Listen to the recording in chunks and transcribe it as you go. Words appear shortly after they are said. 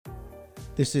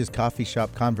This is Coffee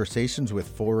Shop Conversations with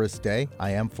Forrest Day.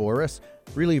 I am Forrest.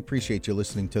 Really appreciate you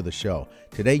listening to the show.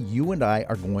 Today, you and I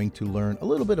are going to learn a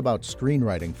little bit about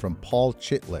screenwriting from Paul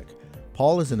Chitlik.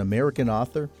 Paul is an American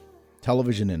author,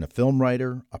 television and a film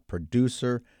writer, a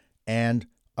producer, and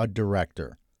a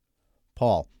director.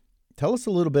 Paul, tell us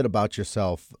a little bit about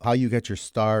yourself, how you got your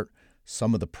start,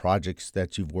 some of the projects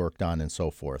that you've worked on, and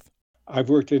so forth. I've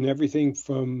worked in everything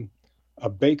from a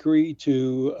bakery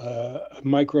to a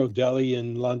micro deli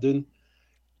in London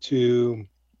to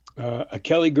a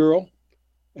Kelly girl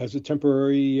as a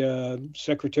temporary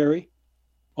secretary.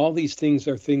 All these things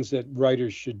are things that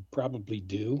writers should probably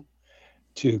do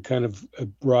to kind of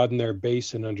broaden their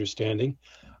base and understanding.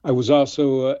 I was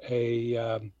also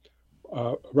a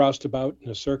roustabout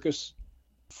in a circus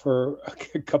for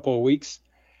a couple of weeks.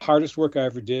 Hardest work I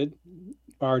ever did,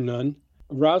 bar none.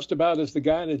 A roustabout is the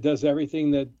guy that does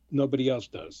everything that nobody else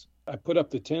does. I put up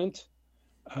the tent.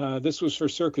 This was for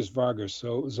Circus Vargas,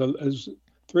 so it was a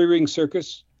three-ring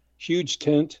circus, huge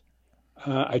tent.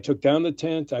 I took down the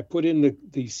tent. I put in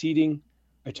the seating.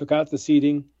 I took out the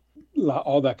seating,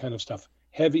 all that kind of stuff.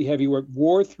 Heavy work.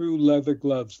 Wore through leather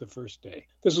gloves the first day.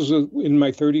 This was in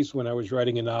my 30s when I was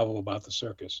writing a novel about the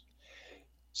circus.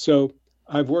 So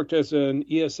I've worked as an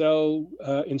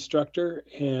ESL instructor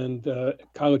and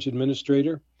college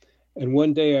administrator. And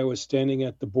one day I was standing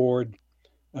at the board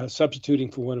substituting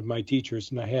for one of my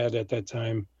teachers. And I had at that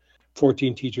time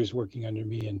 14 teachers working under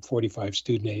me and 45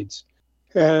 student aides.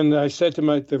 And I said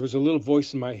there was a little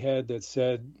voice in my head that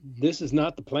said, this is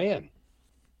not the plan.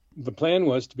 The plan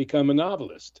was to become a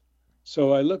novelist.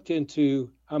 So I looked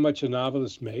into how much a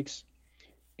novelist makes.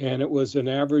 And it was an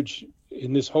average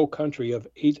in this whole country of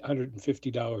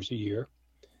 $850 a year.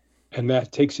 And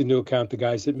that takes into account the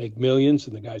guys that make millions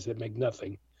and the guys that make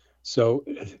nothing. So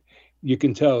you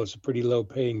can tell it's a pretty low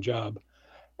paying job.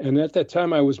 And at that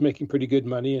time, I was making pretty good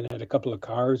money and had a couple of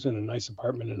cars and a nice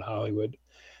apartment in Hollywood.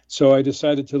 So I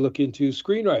decided to look into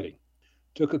screenwriting.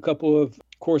 Took a couple of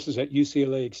courses at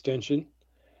UCLA Extension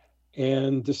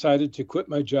and decided to quit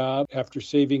my job after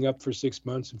saving up for 6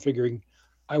 months and figuring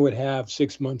I would have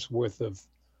 6 months worth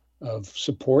of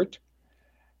support.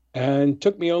 And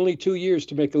took me only 2 years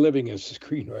to make a living as a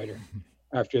screenwriter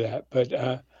after that. But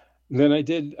then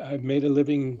I made a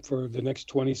living for the next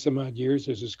 20 some odd years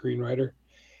as a screenwriter.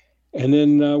 And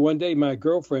then one day my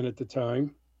girlfriend at the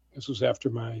time, this was after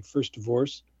my first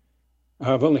divorce.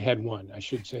 I've only had one, I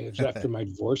should say. It was after my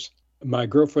divorce. My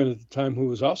girlfriend at the time, who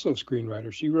was also a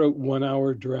screenwriter, she wrote 1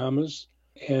 hour dramas.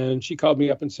 And she called me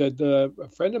up and said, a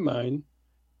friend of mine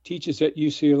teaches at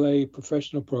UCLA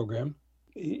professional program.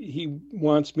 He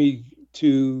wants me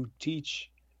to teach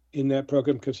in that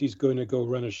program because he's going to go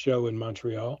run a show in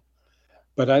Montreal.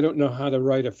 But I don't know how to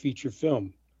write a feature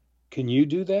film. Can you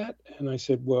do that? And I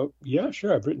said, well, yeah,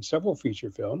 sure. I've written several feature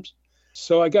films.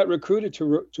 So I got recruited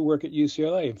to work at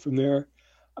UCLA. And from there,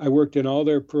 I worked in all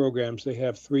their programs. They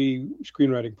have 3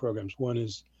 screenwriting programs. One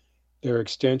is their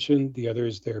extension. The other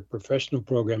is their professional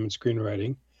program in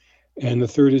screenwriting. And the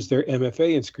third is their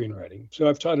MFA in screenwriting. So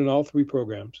I've taught in all 3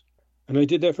 programs. And I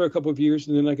did that for a couple of years.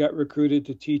 And then I got recruited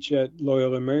to teach at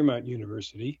Loyola Marymount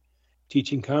University,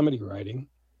 teaching comedy writing.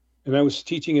 And I was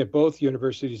teaching at both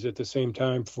universities at the same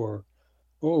time for,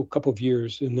 a couple of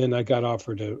years. And then I got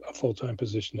offered a full-time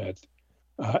position at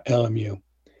LMU.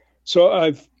 So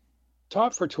I've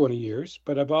taught for 20 years,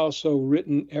 but I've also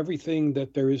written everything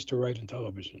that there is to write in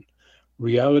television.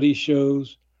 Reality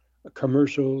shows,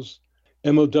 commercials,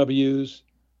 MOWs,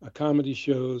 comedy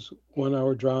shows, 1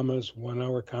 hour dramas, 1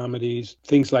 hour comedies,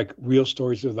 things like Real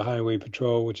Stories of the Highway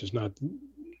Patrol, which is not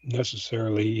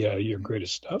necessarily your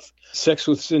greatest stuff. Sex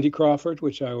with Cindy Crawford,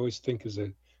 which I always think is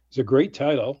a great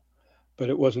title, but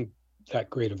it wasn't that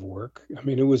great of work. I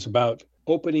mean, it was about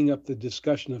opening up the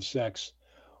discussion of sex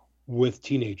with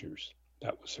teenagers.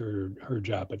 That was her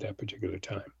job at that particular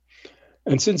time.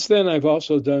 And since then, I've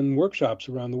also done workshops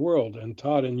around the world and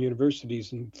taught in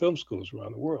universities and film schools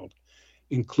around the world,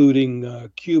 including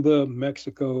Cuba,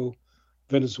 Mexico,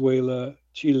 Venezuela,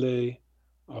 Chile,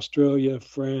 Australia,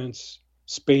 France,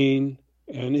 Spain,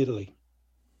 and Italy.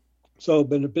 So I've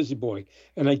been a busy boy.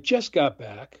 And I just got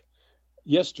back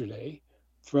yesterday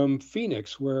from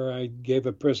Phoenix, where I gave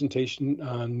a presentation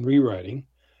on rewriting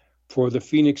for the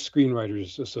Phoenix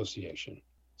Screenwriters Association.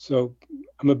 So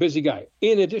I'm a busy guy.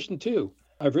 In addition to,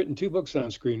 I've written 2 books on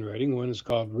screenwriting. One is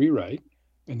called Rewrite,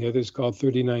 and the other is called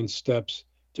 39 Steps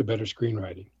to Better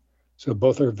Screenwriting. So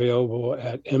both are available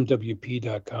at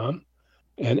mwp.com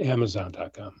and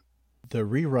amazon.com. The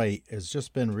Rewrite has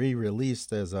just been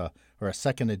re-released as a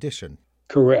second edition.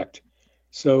 Correct.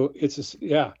 So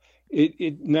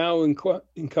it now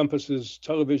encompasses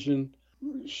television,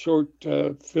 short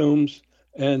films,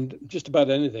 and just about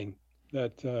anything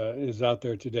that is out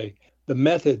there today. The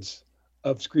methods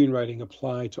of screenwriting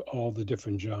apply to all the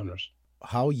different genres.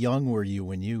 How young were you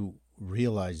when you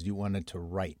realized you wanted to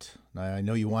write? Now, I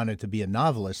know you wanted to be a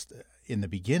novelist in the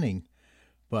beginning,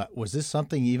 but was this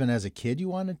something even as a kid you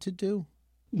wanted to do?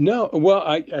 No, well,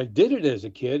 I did it as a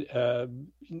kid,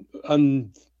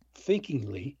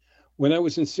 unthinkingly. When I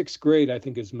was in sixth grade, I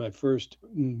think is my first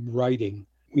writing.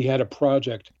 We had a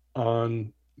project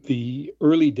on the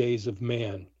early days of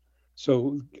man.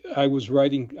 So I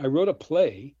wrote a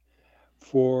play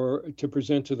to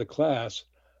present to the class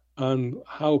on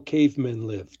how cavemen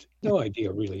lived. No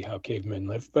idea really how cavemen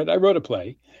lived, but I wrote a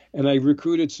play, and I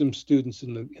recruited some students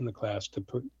in the class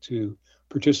to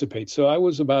participate. So I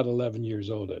was about 11 years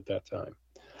old at that time,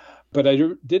 but I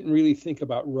didn't really think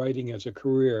about writing as a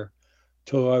career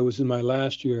till I was in my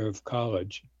last year of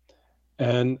college.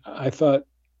 And I thought,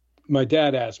 my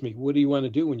dad asked me, "What do you want to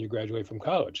do when you graduate from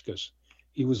college?" Because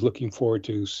he was looking forward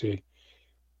to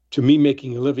me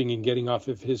making a living and getting off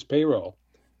of his payroll.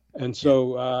 And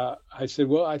so I said,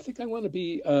 well, I think I want to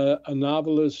be a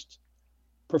novelist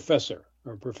professor,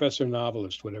 or professor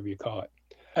novelist, whatever you call it.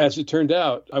 As it turned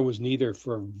out, I was neither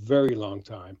for a very long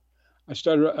time.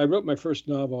 I wrote my first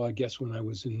novel, I guess, when I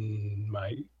was in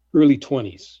my early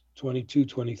 20s, 22,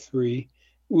 23.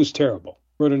 It was terrible.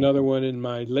 Wrote another one in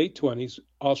my late 20s,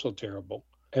 also terrible.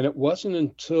 And it wasn't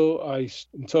until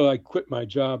I quit my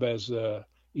job as a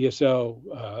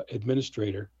ESL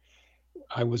administrator.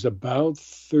 I was about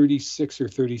 36 or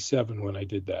 37 when I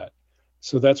did that.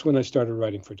 So that's when I started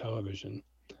writing for television.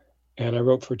 And I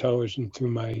wrote for television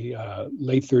through my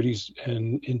late 30s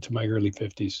and into my early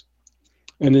 50s.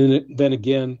 And then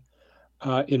again,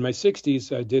 in my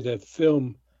 60s, I did a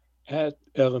film at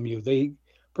LMU. They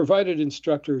provided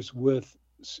instructors with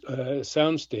a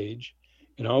soundstage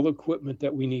and all the equipment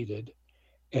that we needed,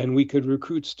 and we could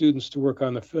recruit students to work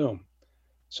on the film.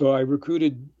 So I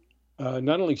recruited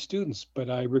not only students, but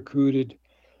I recruited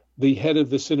the head of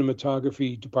the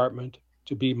cinematography department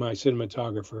to be my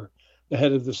cinematographer, the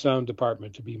head of the sound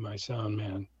department to be my sound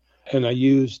man. And I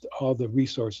used all the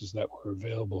resources that were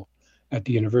available at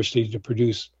the university to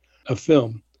produce a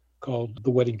film called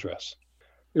The Wedding Dress.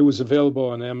 It was available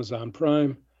on Amazon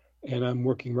Prime, and I'm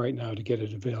working right now to get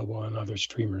it available on other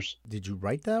streamers. Did you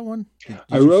write that one?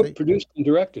 I wrote, produced, and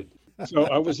directed. So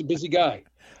I was a busy guy.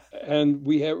 And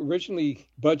we had originally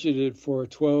budgeted for a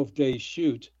 12-day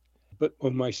shoot. But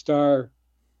when my star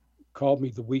called me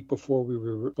the week before we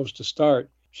were supposed to start,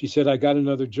 she said, I got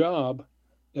another job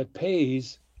that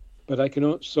pays, but I can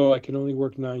only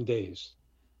work 9 days.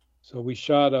 So we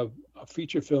shot a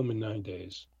feature film in 9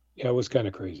 days. Yeah, it was kind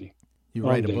of crazy. You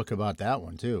write a book about that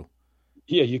one, too.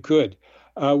 Yeah, you could.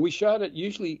 We shot it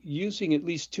usually using at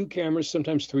least 2 cameras,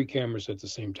 sometimes 3 cameras at the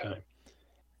same time.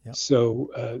 Yep.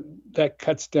 So that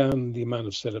cuts down the amount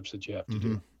of setups that you have to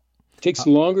do. It takes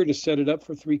longer to set it up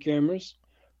for 3 cameras,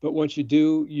 but once you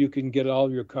do, you can get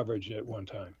all your coverage at one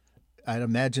time. I'd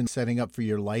imagine setting up for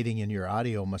your lighting and your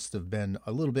audio must have been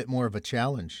a little bit more of a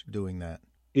challenge doing that.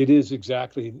 It is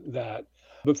exactly that.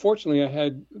 But fortunately, I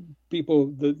had people,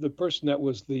 the person that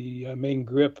was the main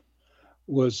grip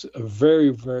was a very,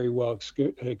 very well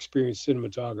experienced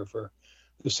cinematographer.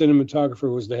 The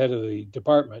cinematographer was the head of the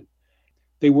department.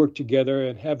 They worked together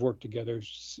and have worked together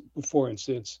before and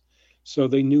since. So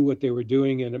they knew what they were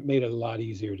doing, and it made it a lot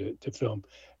easier to film.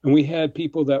 And we had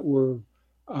people that were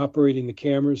operating the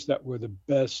cameras that were the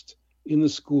best in the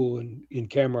school in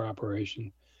camera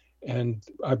operation. And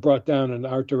I brought down an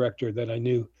art director that I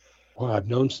knew, well, I've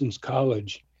known since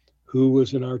college, who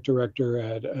was an art director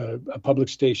at a public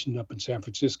station up in San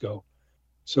Francisco.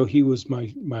 So he was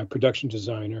my production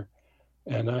designer.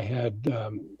 And I had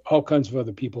all kinds of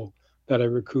other people that I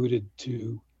recruited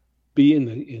to be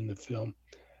in the film.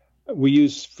 We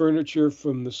used furniture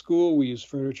from the school. We used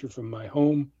furniture from my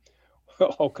home,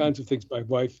 all kinds of things. My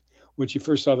wife, when she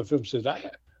first saw the film, said,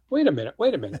 wait a minute.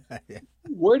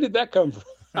 Where did that come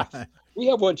from? We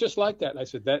have one just like that. And I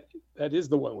said, that is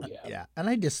the one we have. Yeah. And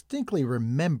I distinctly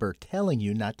remember telling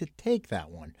you not to take that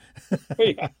one.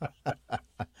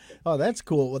 Oh, that's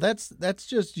cool. Well, that's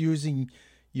just using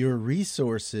your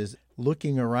resources,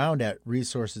 looking around at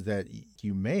resources that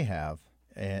you may have,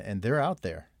 and they're out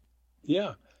there.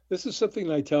 Yeah. This is something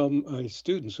I tell my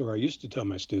students, or I used to tell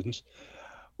my students,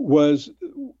 was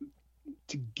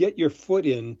to get your foot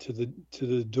into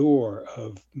the door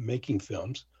of making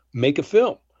films, make a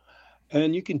film.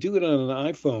 And you can do it on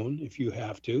an iPhone if you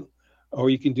have to, or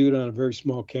you can do it on a very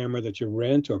small camera that you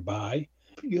rent or buy.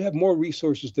 You have more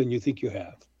resources than you think you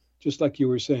have, just like you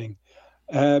were saying.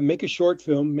 Make a short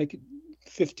film, make it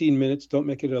 15 minutes. Don't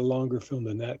make it a longer film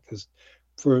than that, because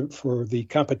for the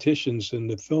competitions and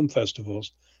the film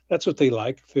festivals, that's what they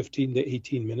like, 15 to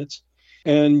 18 minutes.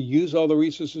 And use all the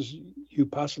resources you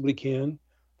possibly can.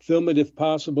 Film it, if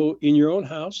possible, in your own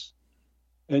house,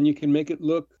 and you can make it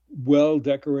look well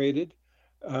decorated.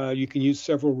 You can use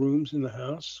several rooms in the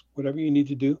house, whatever you need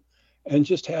to do, and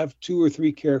just have 2 or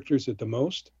 3 characters at the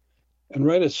most, and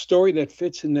write a story that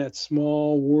fits in that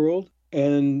small world,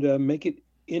 and make it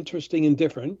interesting and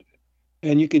different.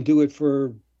 And you can do it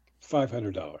for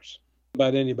 $500.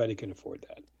 About anybody can afford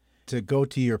that. To go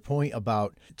to your point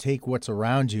about take what's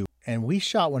around you, and we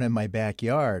shot one in my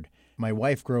backyard. My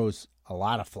wife grows a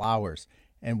lot of flowers,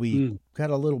 and we got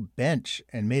a little bench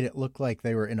and made it look like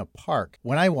they were in a park.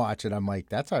 When I watch it, I'm like,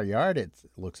 that's our yard. It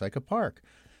looks like a park.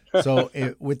 So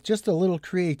with just a little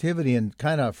creativity and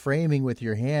kind of framing with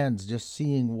your hands, just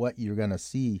seeing what you're going to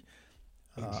see,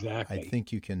 exactly. I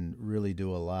think you can really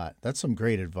do a lot. That's some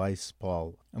great advice,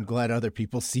 Paul. I'm glad other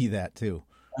people see that too.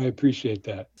 I appreciate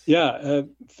that. Yeah,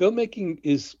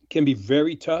 filmmaking can be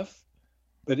very tough,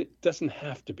 but it doesn't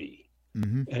have to be.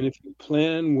 Mm-hmm. And if you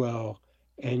plan well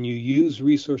and you use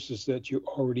resources that you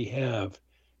already have,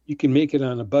 you can make it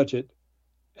on a budget,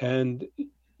 and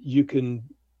you can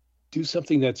do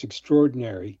something that's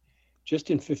extraordinary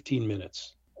just in 15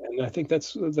 minutes. And I think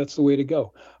that's the way to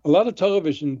go. A lot of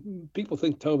television, people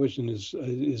think television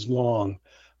is long.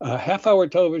 Half-hour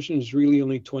television is really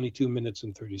only 22 minutes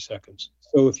and 30 seconds.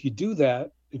 So if you do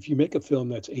that, if you make a film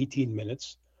that's 18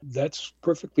 minutes, that's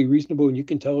perfectly reasonable, and you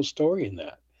can tell a story in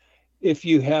that. If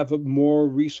you have more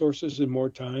resources and more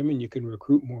time, and you can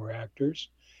recruit more actors,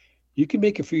 you can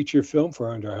make a feature film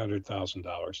for under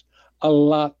 $100,000, a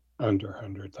lot under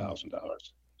 $100,000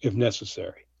 if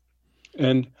necessary.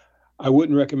 And I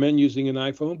wouldn't recommend using an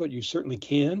iPhone, but you certainly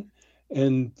can.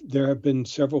 And there have been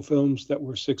several films that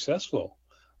were successful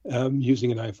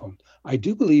using an iPhone. I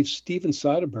do believe Steven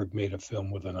Soderbergh made a film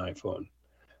with an iPhone.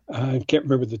 I can't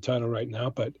remember the title right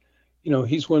now, but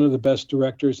he's one of the best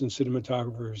directors and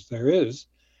cinematographers there is,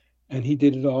 and he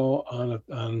did it all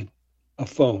on a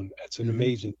phone. That's an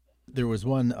amazing. There was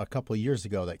one a couple of years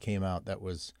ago that came out that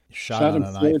was shot on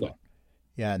an Florida. iPhone.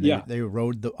 Yeah, and they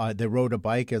rode a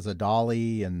bike as a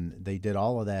dolly, and they did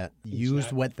all of that. Exactly.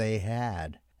 Used what they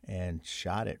had and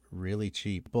shot it really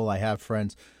cheap. Well, I have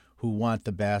friends who want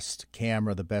the best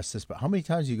camera, the best this, but how many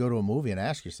times you go to a movie and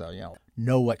ask yourself,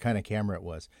 know what kind of camera it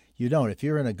was? You don't. If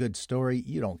you're in a good story,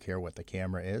 you don't care what the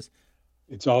camera is.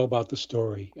 It's all about the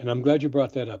story, and I'm glad you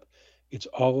brought that up. It's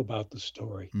all about the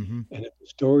story. Mm-hmm. And if the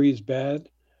story is bad,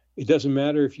 it doesn't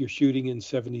matter if you're shooting in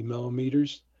 70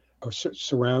 millimeters or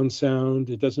surround sound.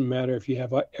 It doesn't matter if you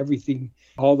have everything,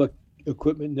 all the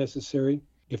equipment necessary.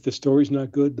 If the story's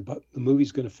not good, the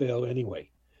movie's going to fail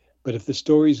anyway. But if the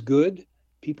story's good,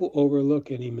 people overlook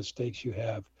any mistakes you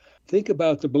have. Think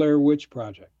about the Blair Witch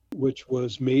Project, which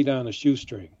was made on a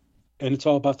shoestring, and it's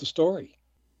all about the story.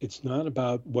 It's not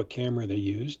about what camera they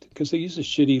used, because they used a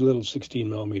shitty little 16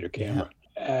 millimeter camera.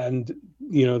 Yeah. And,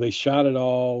 they shot it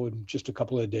all in just a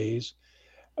couple of days.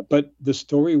 But the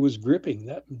story was gripping.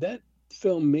 That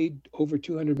film made over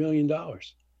 $200 million.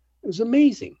 It was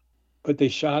amazing. But they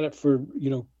shot it for,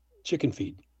 chicken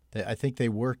feed. I think they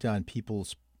worked on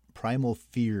people's primal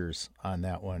fears on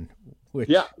that one. They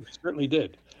certainly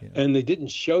did. Yeah. And they didn't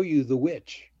show you the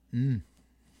witch.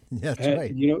 That's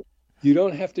right. You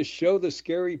don't have to show the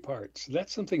scary parts.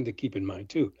 That's something to keep in mind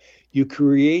too. You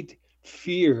create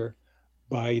fear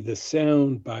by the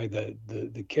sound, by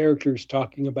the characters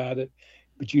talking about it,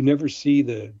 but you never see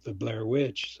the Blair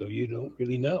Witch, so you don't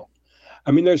really know.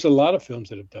 I mean, there's a lot of films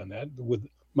that have done that. With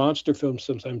monster films,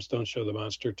 sometimes don't show the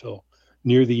monster till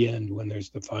near the end when there's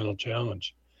the final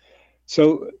challenge.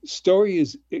 So story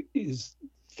is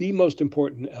the most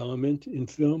important element in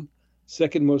film.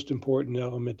 Second most important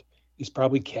element is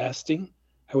probably casting.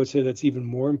 I would say that's even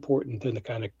more important than the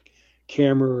kind of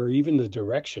camera or even the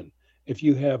direction. If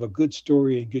you have a good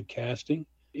story and good casting,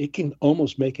 it can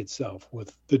almost make itself,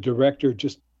 with the director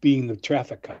just being the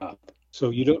traffic cop. So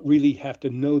you don't really have to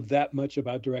know that much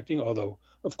about directing, although,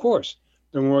 of course,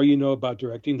 the more you know about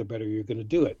directing, the better you're going to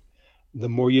do it. The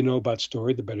more you know about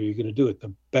story, the better you're going to do it.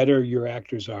 The better your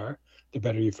actors are, the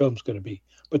better your film's going to be.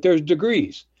 But there's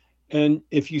degrees. And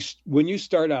when you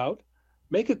start out,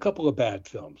 make a couple of bad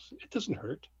films. It doesn't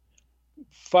hurt.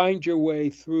 Find your way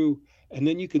through, and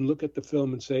then you can look at the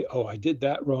film and say, oh, I did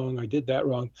that wrong,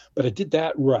 but I did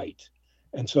that right.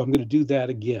 And so I'm going to do that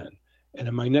again. And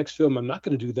in my next film, I'm not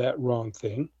going to do that wrong.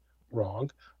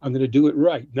 I'm going to do it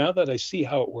right, now that I see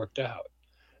how it worked out.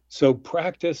 So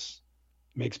practice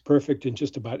makes perfect in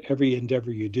just about every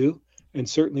endeavor you do. And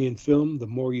certainly in film, the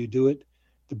more you do it,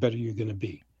 the better you're going to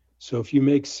be. So if you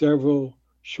make several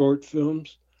short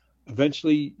films,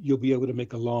 eventually you'll be able to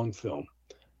make a long film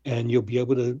and you'll be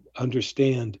able to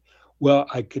understand, well,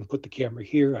 I can put the camera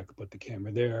here, I can put the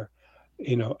camera there,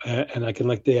 and I can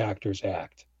let the actors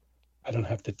act. I don't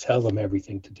have to tell them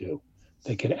everything to do.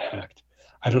 They can act.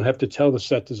 I don't have to tell the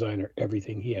set designer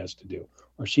everything he has to do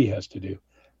or she has to do.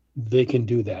 They can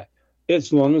do that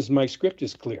as long as my script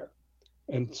is clear.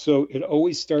 And so it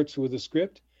always starts with a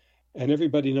script. And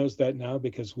everybody knows that now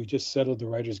because we just settled the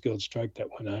Writers Guild strike that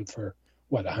went on for,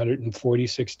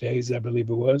 146 days, I believe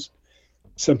it was,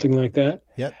 something like that.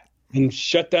 Yep. And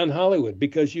shut down Hollywood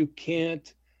because you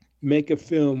can't make a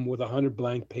film with 100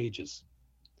 blank pages.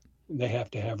 They have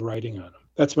to have writing on them.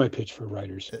 That's my pitch for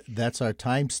writers. That's our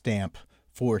timestamp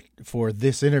for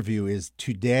this interview is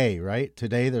today, right?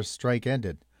 Today the strike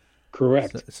ended.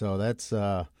 Correct. So that's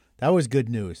that was good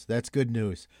news. That's good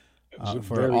news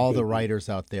for all the writers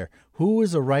out there. Who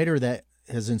is a writer that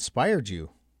has inspired you?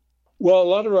 Well, a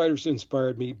lot of writers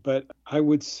inspired me, but I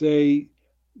would say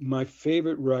my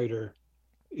favorite writer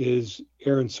is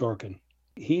Aaron Sorkin.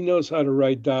 He knows how to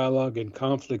write dialogue and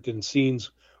conflict in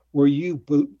scenes where you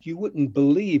wouldn't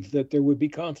believe that there would be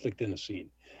conflict in a scene.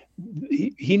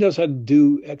 He knows how to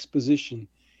do exposition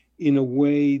in a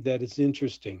way that is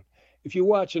interesting. If you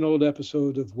watch an old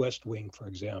episode of West Wing, for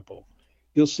example,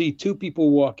 you'll see two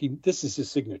people walking. This is his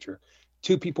signature.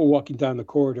 Two people walking down the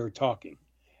corridor talking.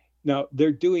 Now,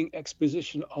 they're doing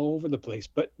exposition all over the place,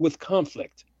 but with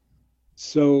conflict.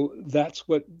 So that's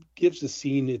what gives the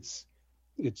scene its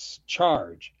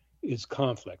charge, is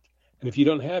conflict. And if you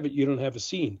don't have it, you don't have a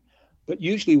scene. But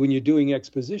usually when you're doing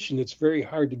exposition, it's very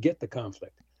hard to get the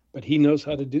conflict. But he knows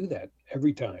how to do that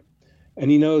every time. And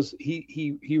he knows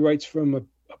he writes from a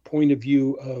point of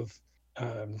view of,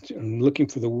 I'm looking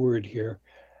for the word here,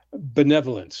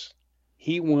 benevolence.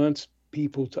 He wants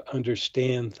people to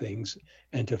understand things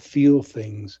and to feel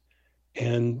things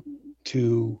and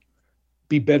to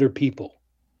be better people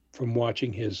from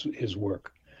watching his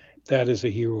work. That is a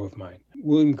hero of mine.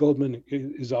 William Goldman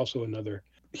is also another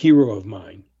hero of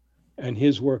mine, and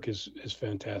his work is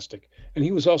fantastic. And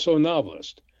he was also a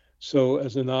novelist. So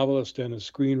as a novelist and a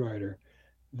screenwriter,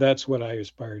 that's what I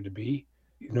aspire to be.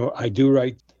 I do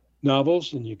write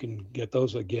novels, and you can get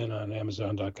those again on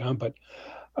Amazon.com. But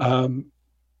I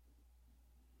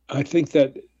think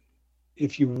that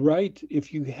if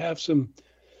you have some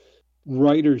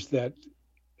writers that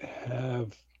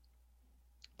have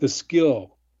the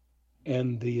skill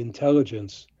and the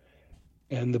intelligence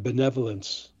and the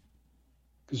benevolence,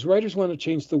 because writers want to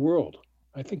change the world.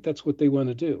 I think that's what they want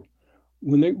to do.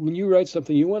 When you write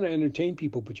something, you want to entertain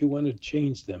people, but you want to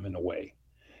change them in a way,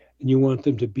 and you want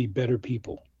them to be better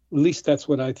people. At least that's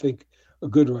what I think a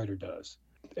good writer does.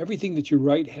 Everything that you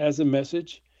write has a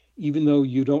message, even though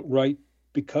you don't write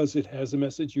because it has a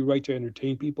message. You write to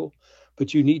entertain people,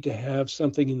 but you need to have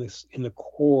something in the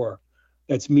core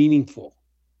that's meaningful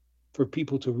for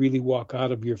people to really walk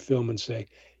out of your film and say,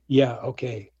 yeah,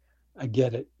 okay, I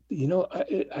get it.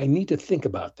 I need to think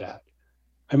about that.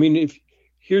 I mean,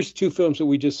 here's two films that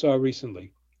we just saw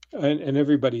recently, and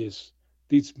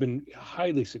these have been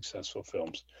highly successful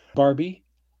films, Barbie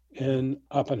and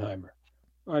Oppenheimer.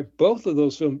 All right, both of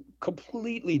those films,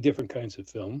 completely different kinds of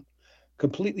film,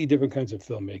 completely different kinds of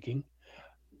filmmaking,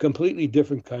 completely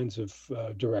different kinds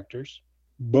of directors.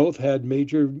 Both had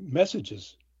major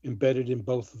messages embedded in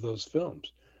both of those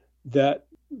films that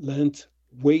lent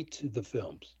weight to the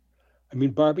films. I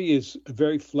mean, Barbie is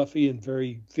very fluffy and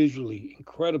very visually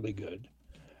incredibly good,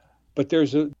 but there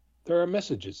are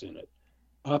messages in it.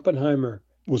 Oppenheimer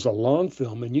was a long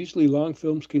film, and usually long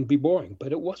films can be boring,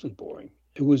 but it wasn't boring.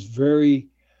 It was very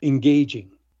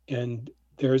engaging, and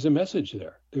there's a message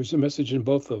there. There's a message in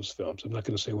both those films. I'm not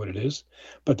going to say what it is,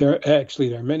 but there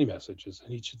are many messages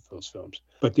in each of those films.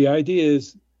 But the idea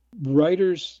is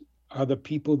writers are the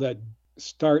people that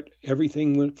start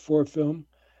everything for a film.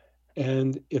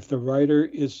 And if the writer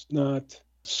is not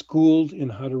schooled in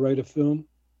how to write a film,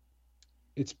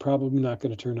 it's probably not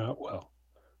going to turn out well.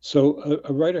 So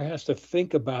a writer has to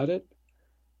think about it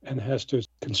and has to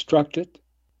construct it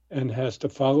and has to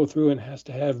follow through and has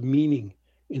to have meaning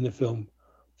in the film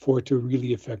for it to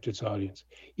really affect its audience.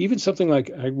 Even something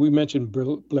like, we mentioned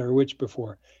Blair Witch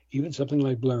before, even something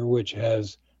like Blair Witch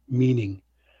has meaning.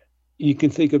 You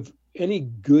can think of any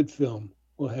good film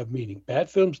will have meaning. Bad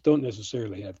films don't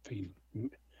necessarily have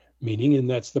meaning, and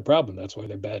that's the problem. That's why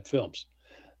they're bad films.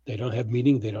 They don't have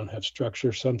meaning. They don't have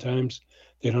structure sometimes.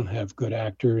 They don't have good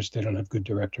actors. They don't have good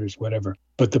directors, whatever.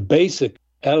 But the basic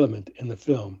element in the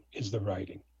film is the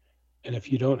writing. And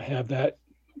if you don't have that,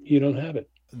 you don't have it.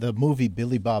 The movie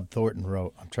Billy Bob Thornton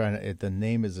wrote, the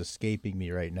name is escaping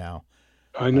me right now,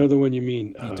 I know the one you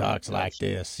mean. He talks like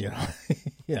this, you know.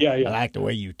 Yeah, I yeah, like the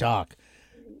way you talk.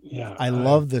 yeah. I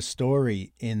love the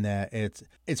story in that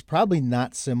it's probably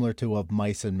not similar to Of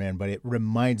Mice and Men, but it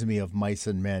reminds me of Mice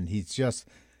and Men. He's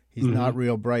not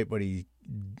real bright, but he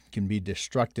can be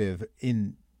destructive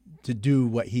to do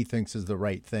what he thinks is the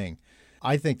right thing.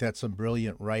 I think that's some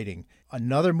brilliant writing.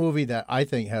 Another movie that I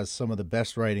think has some of the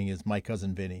best writing is My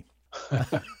Cousin Vinny.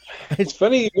 It's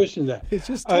funny you mentioned that. It's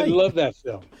just I tight. love that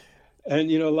film.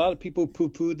 And, a lot of people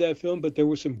poo-pooed that film, but there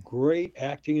was some great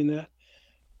acting in that,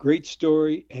 great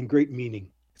story, and great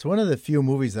meaning. It's one of the few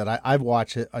movies that I've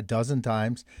watched it a dozen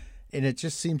times, and it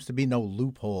just seems to be no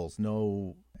loopholes,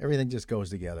 everything just goes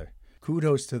together.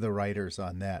 Kudos to the writers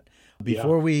on that.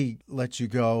 Before we let you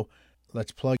go,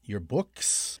 let's plug your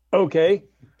books. Okay.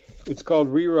 It's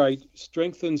called Rewrite,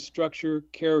 Strengthen Structure,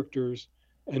 Characters,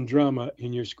 and Drama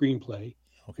in Your Screenplay.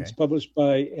 Okay. It's published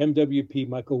by MWP,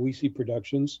 Michael Weesey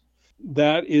Productions.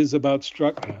 That is about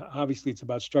structure. Obviously, it's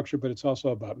about structure, but it's also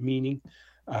about meaning.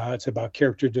 It's about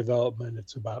character development.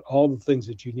 It's about all the things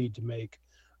that you need to make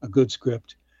a good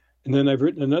script. And then I've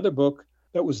written another book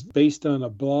that was based on a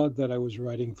blog that I was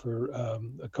writing for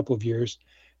a couple of years.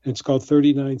 And it's called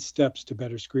 39 Steps to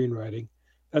Better Screenwriting.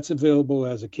 That's available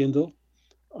as a Kindle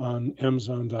on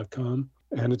Amazon.com.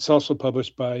 And it's also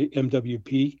published by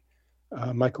MWP,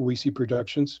 Michael Weesey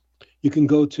Productions. You can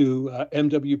go to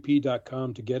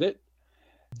MWP.com to get it.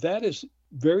 That is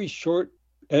very short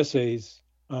essays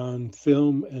on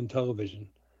film and television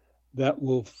that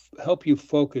will help you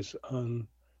focus on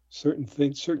certain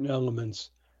things, certain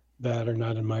elements that are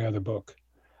not in my other book.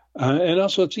 And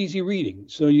also it's easy reading,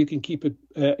 so you can keep it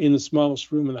in the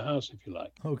smallest room in the house if you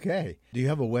like. Okay. Do you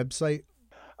have a website?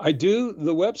 I do.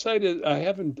 The website, I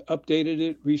haven't updated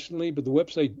it recently, but the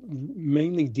website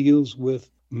mainly deals with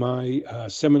my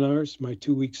seminars, my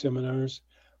 2-week seminars.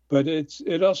 But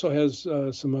it also has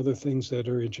some other things that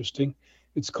are interesting.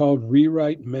 It's called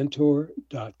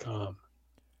rewritementor.com.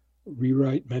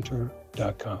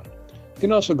 Rewritementor.com. You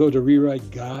can also go to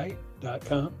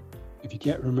rewriteguy.com if you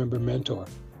can't remember mentor.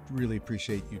 Really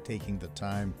appreciate you taking the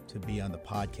time to be on the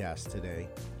podcast today.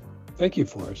 Thank you,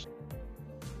 Forrest.